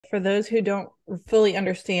for those who don't fully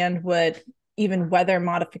understand what even weather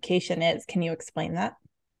modification is, can you explain that?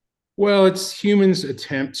 Well, it's humans'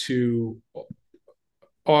 attempt to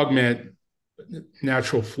augment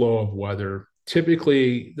natural flow of weather.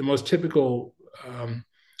 Typically, the most typical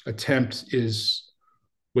attempt is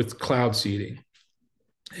with cloud seeding.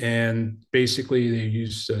 And basically, they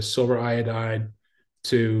use silver iodide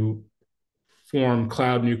to form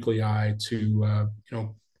cloud nuclei to,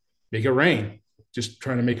 make it rain, just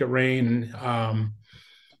trying to make it rain.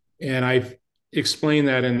 And I've explained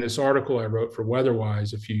that in this article I wrote for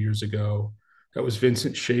Weatherwise a few years ago. That was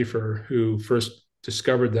Vincent Schaefer who first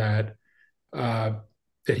discovered uh,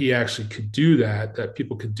 that he actually could do that, that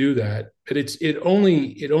people could do that. But it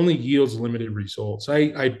only yields limited results.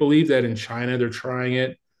 I believe that in China they're trying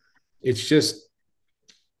it. It's just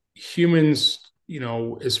humans,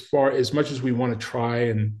 as much as we want to try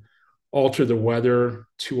and alter the weather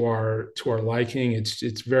to our liking,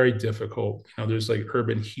 it's very difficult. There's like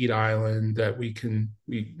urban heat island that we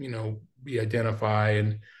identify,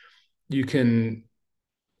 and you can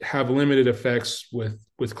have limited effects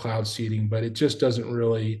with cloud seeding, but it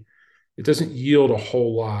doesn't yield a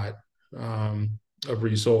whole lot of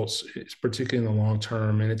results, particularly in the long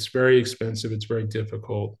term, and it's very expensive. It's very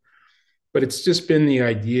difficult, but it's just been the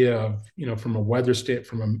idea of, from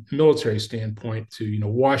from a military standpoint, to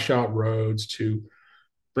wash out roads, to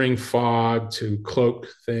bring fog, to cloak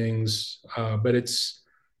things. But it's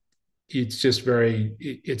just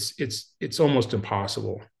it's almost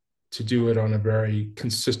impossible to do it on a very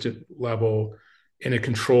consistent level, in a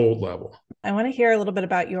controlled level. I want to hear a little bit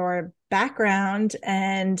about your background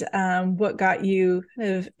and what got you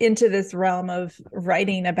kind of into this realm of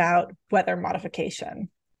writing about weather modification.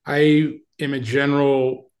 I am a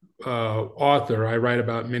general author. I write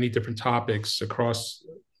about many different topics across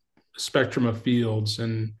a spectrum of fields,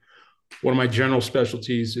 and one of my general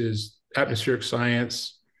specialties is atmospheric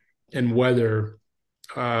science and weather.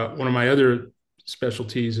 One of my other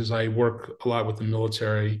specialties is I work a lot with the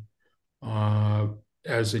military, uh,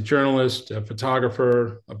 as a journalist, a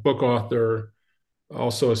photographer, a book author,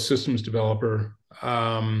 also a systems developer.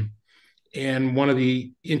 And one of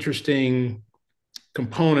the interesting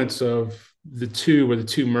components of the two, where the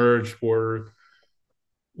two merged,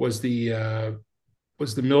 was the uh,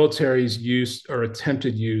 was the military's use or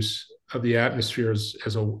attempted use of the atmosphere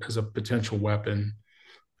as a potential weapon.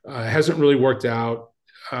 It hasn't really worked out.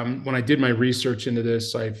 When I did my research into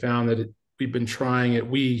this, I found that we've been trying it.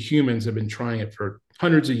 We humans have been trying it for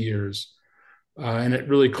hundreds of years, and it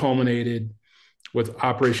really culminated with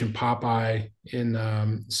Operation Popeye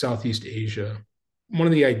in Southeast Asia. One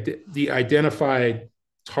of the identified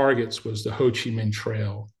targets was the Ho Chi Minh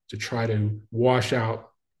Trail, to try to wash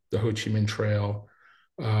out the Ho Chi Minh Trail,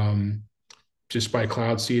 um, just by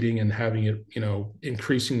cloud seeding and having it,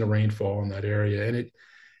 increasing the rainfall in that area. And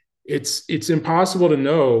it's impossible to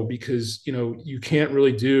know, because you can't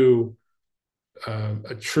really do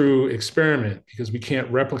a true experiment, because we can't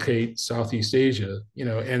replicate Southeast Asia,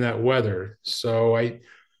 and that weather. So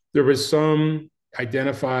there was some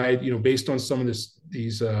identified, based on some of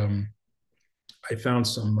these. I found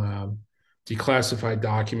some declassified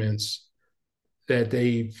documents that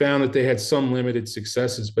they found that they had some limited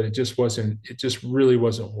successes, but it just really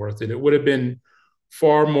wasn't worth it. It would have been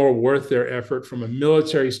far more worth their effort from a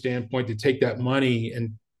military standpoint to take that money,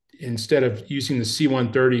 and instead of using the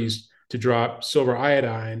C-130s to drop silver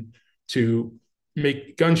iodine, to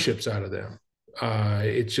make gunships out of them.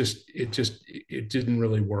 It didn't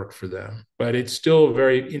really work for them, but it's still a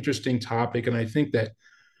very interesting topic. And I think that,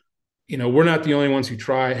 we're not the only ones who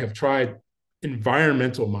have tried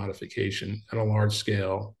environmental modification at a large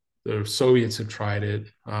scale. The Soviets have tried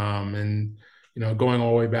it, and going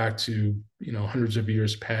all the way back to hundreds of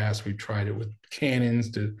years past, we've tried it with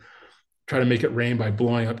cannons to try to make it rain by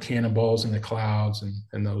blowing up cannonballs in the clouds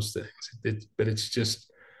and those things. But it's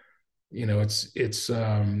just, it's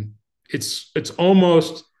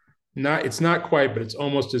almost not, it's not quite, but it's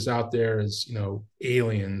almost as out there as,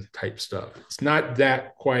 alien type stuff. It's not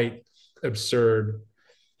that quite absurd,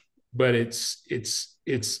 but it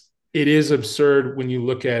is absurd when you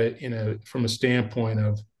look at it from a standpoint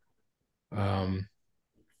of um,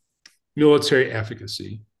 military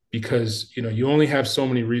efficacy, because you only have so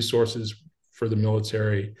many resources for the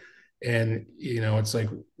military, and it's like,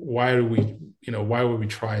 why would we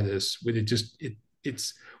try this?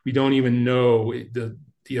 It's we don't even know, the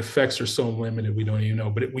effects are so limited, we don't even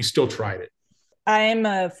know, but we still tried it. I'm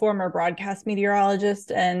a former broadcast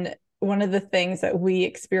meteorologist, and one of the things that we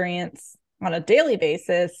experience on a daily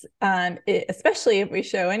basis, especially if we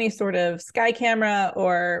show any sort of sky camera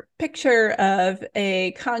or picture of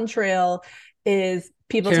a contrail, is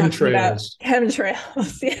people talking about Chemtrails.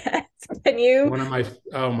 chemtrails. Yes. Can you One of my,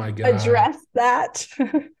 oh my God. address that?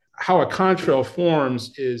 How a contrail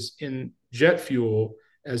forms is in jet fuel,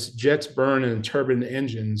 as jets burn in turbine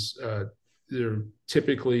engines, they're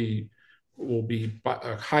typically will be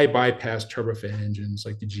high bypass turbofan engines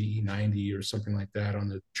like the GE90 or something like that on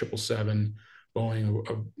the 777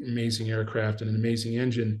 Boeing, amazing aircraft and an amazing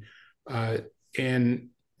engine. And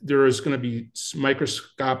there is going to be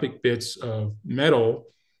microscopic bits of metal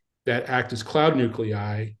that act as cloud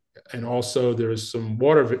nuclei. And also there is some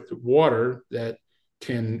water that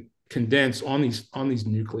can condense on these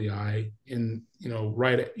nuclei in,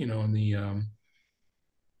 right, in the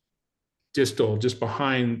distal, just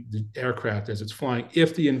behind the aircraft as it's flying,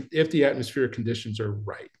 if the atmospheric conditions are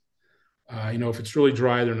right. If it's really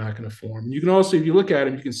dry, they're not going to form. And you can also, if you look at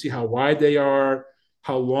them, you can see how wide they are,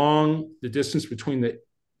 how long the distance between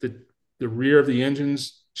the rear of the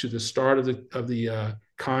engines to the start of the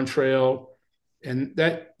contrail, and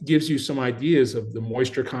that gives you some ideas of the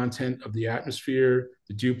moisture content of the atmosphere,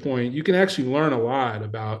 the dew point. You can actually learn a lot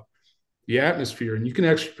about the atmosphere, and you can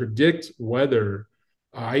actually predict weather.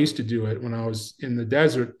 I used to do it when I was in the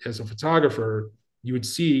desert as a photographer. You would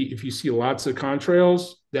see, if you see lots of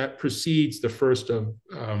contrails, that precedes the first of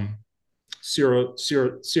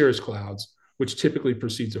cirrus clouds, which typically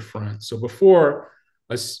precedes a front. So before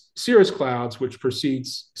a cirrus clouds, which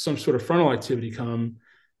precedes some sort of frontal activity, come,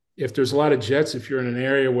 if there's a lot of jets, if you're in an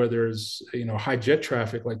area where there's high jet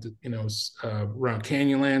traffic, like around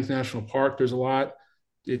Canyonlands National Park, there's a lot.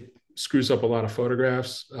 It screws up a lot of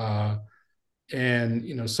photographs.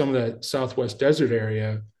 And some of that Southwest desert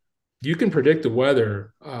area, you can predict the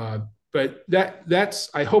weather. But that's,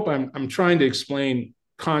 I hope I'm trying to explain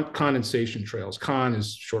condensation trails. Con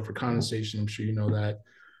is short for condensation. I'm sure you know that.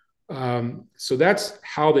 So that's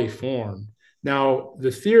how they form. Now,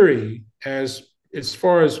 the theory, as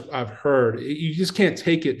far as I've heard, you just can't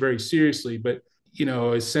take it very seriously. But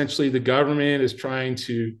essentially, the government is trying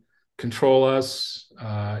to control us,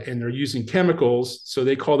 and they're using chemicals, so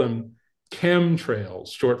they call them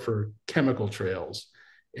chemtrails, short for chemical trails.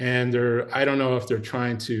 And I don't know if they're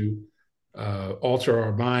trying to alter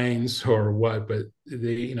our minds or what, but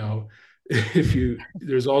there's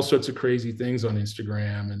all sorts of crazy things on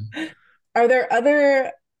Instagram. And Are there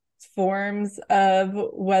other forms of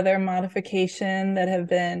weather modification that have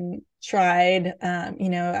been tried?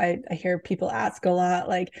 I hear people ask a lot,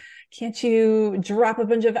 like, can't you drop a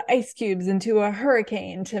bunch of ice cubes into a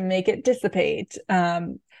hurricane to make it dissipate?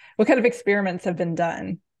 What kind of experiments have been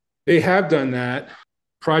done? They have done that.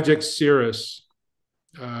 Project Cirrus.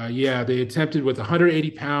 They attempted with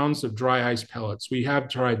 180 pounds of dry ice pellets. We have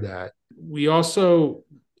tried that. We also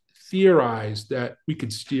theorized that we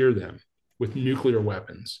could steer them with nuclear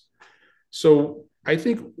weapons. So I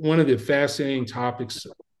think one of the fascinating topics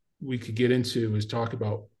we could get into is talk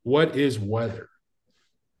about what is weather.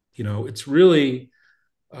 It's really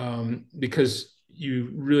because you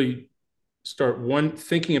really start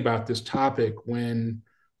thinking about this topic when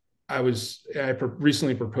I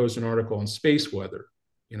recently proposed an article on space weather,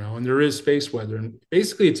 and there is space weather, and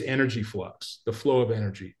basically it's energy flux, the flow of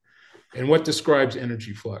energy. And what describes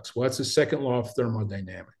energy flux? Well, that's the second law of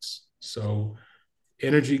thermodynamics. So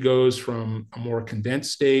energy goes from a more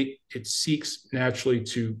condensed state, it seeks naturally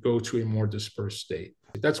to go to a more dispersed state.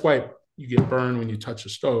 That's why you get burned when you touch a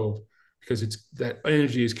stove, because that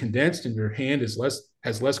energy is condensed and your hand has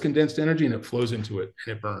less condensed energy, and it flows into it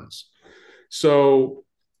and it burns. So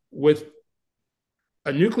with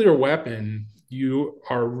a nuclear weapon, you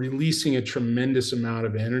are releasing a tremendous amount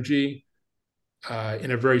of energy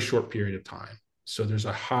in a very short period of time. So there's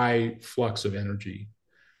a high flux of energy.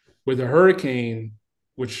 With a hurricane,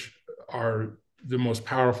 which are the most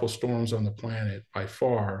powerful storms on the planet by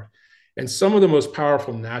far, and some of the most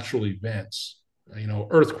powerful natural events,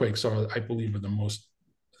 earthquakes are, I believe, are the most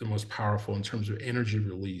powerful in terms of energy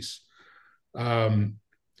release. Even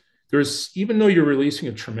though you're releasing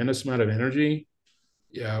a tremendous amount of energy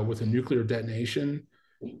with a nuclear detonation,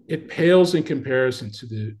 it pales in comparison to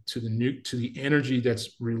the energy that's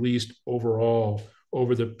released overall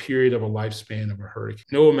over the period of a lifespan of a hurricane.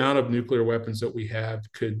 No amount of nuclear weapons that we have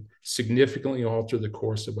could significantly alter the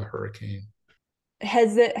course of a hurricane.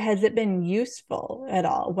 Has it been useful at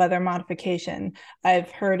all, weather modification? I've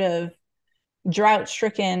heard of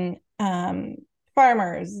drought-stricken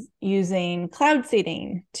farmers using cloud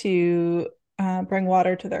seeding to bring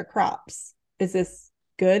water to their crops. Is this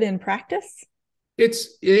good in practice?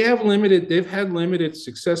 They've had limited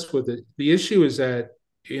success with it. The issue is that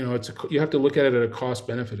you have to look at it at a cost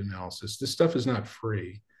benefit analysis. This stuff is not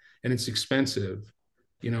free, and it's expensive.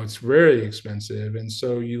 It's very expensive. And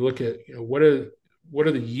so you look at what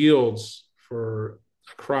are the yields for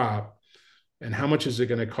a crop, and how much is it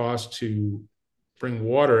going to cost to bring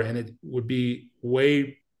water? And it would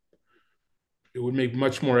make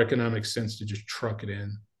much more economic sense to just truck it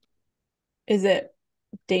in. Is it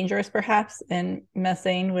dangerous perhaps in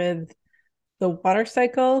messing with the water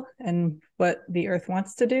cycle and what the earth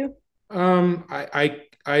wants to do? I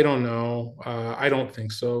don't know. I don't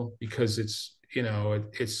think so, because it's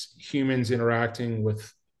humans interacting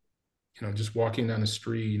with, just walking down the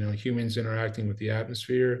street, humans interacting with the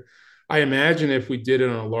atmosphere. I imagine if we did it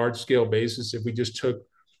on a large scale basis, if we just took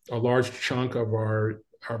a large chunk of our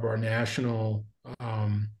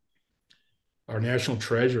um, national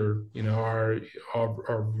treasure,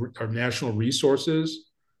 our national resources,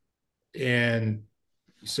 and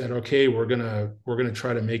said, okay, we're gonna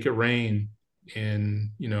try to make it rain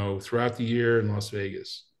throughout the year in Las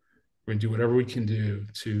Vegas. We're gonna do whatever we can do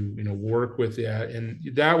to work with that, and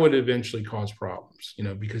that would eventually cause problems,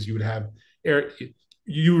 because you would have air.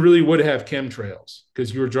 You really would have chemtrails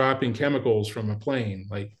because you were dropping chemicals from a plane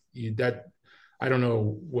that. I don't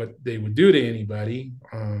know what they would do to anybody,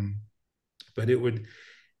 but it would.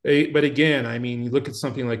 But again, I mean, you look at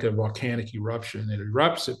something like a volcanic eruption. It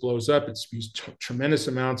erupts, it blows up, it spews tremendous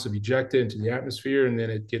amounts of ejecta into the atmosphere, and then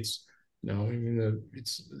it gets, I mean,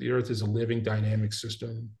 the Earth is a living, dynamic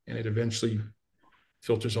system, and it eventually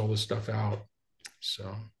filters all this stuff out.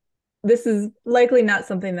 So This is likely not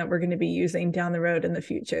something that we're going to be using down the road in the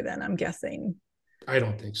future, then, I'm guessing. I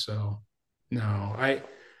don't think so. No,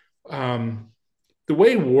 the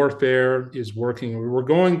way warfare is working, we're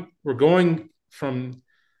going from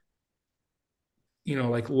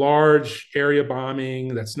like large area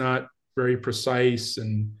bombing that's not very precise,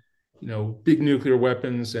 and big nuclear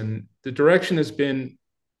weapons, and the direction has been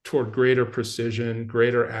toward greater precision,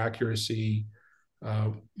 greater accuracy,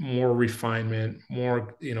 more refinement,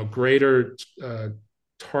 more greater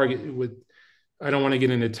target with. I don't want to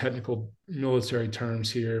get into technical military terms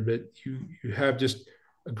here, but you have just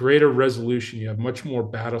a greater resolution. You have much more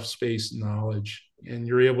battle space knowledge, and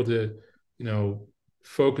you're able to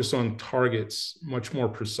focus on targets much more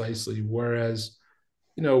precisely. Whereas,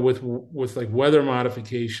 with like weather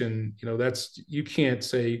modification, that's, you can't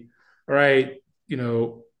say, all right,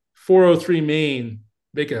 403 Maine,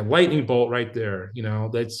 make a lightning bolt right there.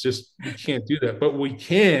 That's just, you can't do that. But we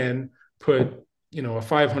can put, a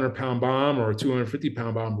 500-pound bomb or a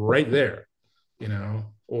 250-pound bomb right there,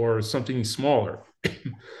 or something smaller.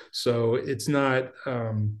 So it's not,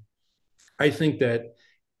 I think that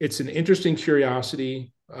it's an interesting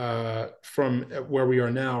curiosity from where we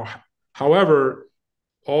are now. However,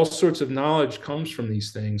 all sorts of knowledge comes from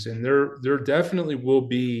these things, and there definitely will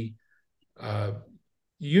be uh,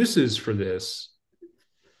 uses for this.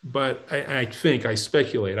 But I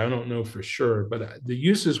speculate, I don't know for sure, but the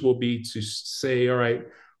uses will be to say, all right,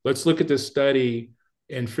 let's look at this study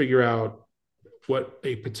and figure out what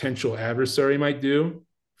a potential adversary might do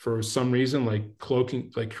for some reason, like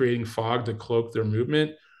cloaking, like creating fog to cloak their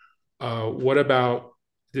movement. What about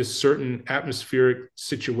this certain atmospheric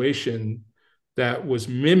situation that was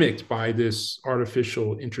mimicked by this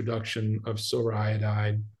artificial introduction of silver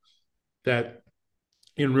iodide that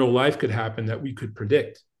in real life could happen, that we could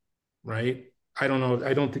predict, right? I don't know.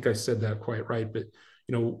 I don't think I said that quite right, but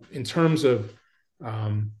in terms of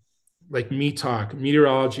like METOC,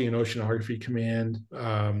 Meteorology and Oceanography Command,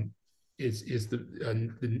 is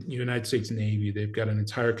the United States Navy. They've got an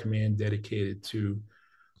entire command dedicated to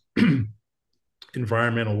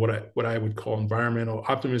environmental, what I would call environmental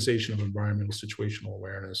optimization of environmental situational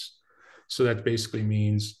awareness. So that basically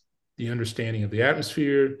means the understanding of the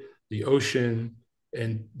atmosphere, the ocean,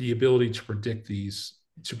 and the ability to predict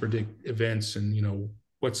events, and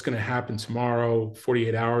what's going to happen tomorrow,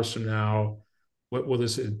 48 hours from now. What will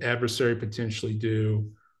this adversary potentially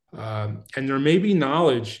do? And there may be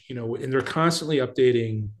knowledge, and they're constantly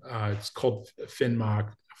updating. It's called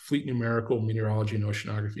FNMOC, Fleet Numerical Meteorology and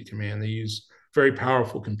Oceanography Command. They use very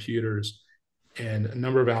powerful computers and a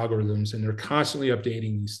number of algorithms, and they're constantly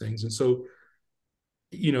updating these things. And so,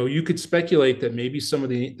 you could speculate that maybe some of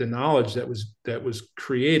the knowledge that was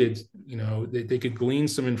created, they could glean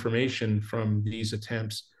some information from these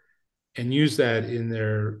attempts and use that in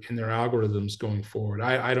their algorithms going forward.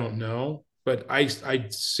 I don't know, but I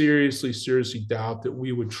seriously doubt that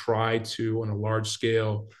we would try to, on a large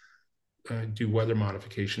scale, do weather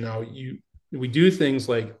modification. Now, we do things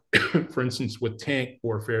like, for instance, with tank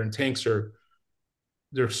warfare, and tanks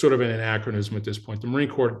they're sort of an anachronism at this point. The Marine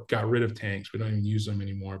Corps got rid of tanks; we don't even use them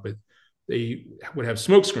anymore. But they would have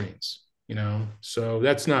smoke screens, So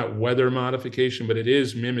that's not weather modification, but it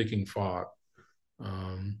is mimicking fog.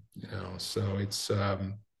 So it's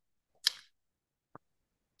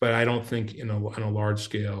but I don't think on a large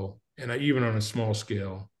scale, and even on a small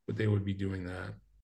scale, but they would be doing that.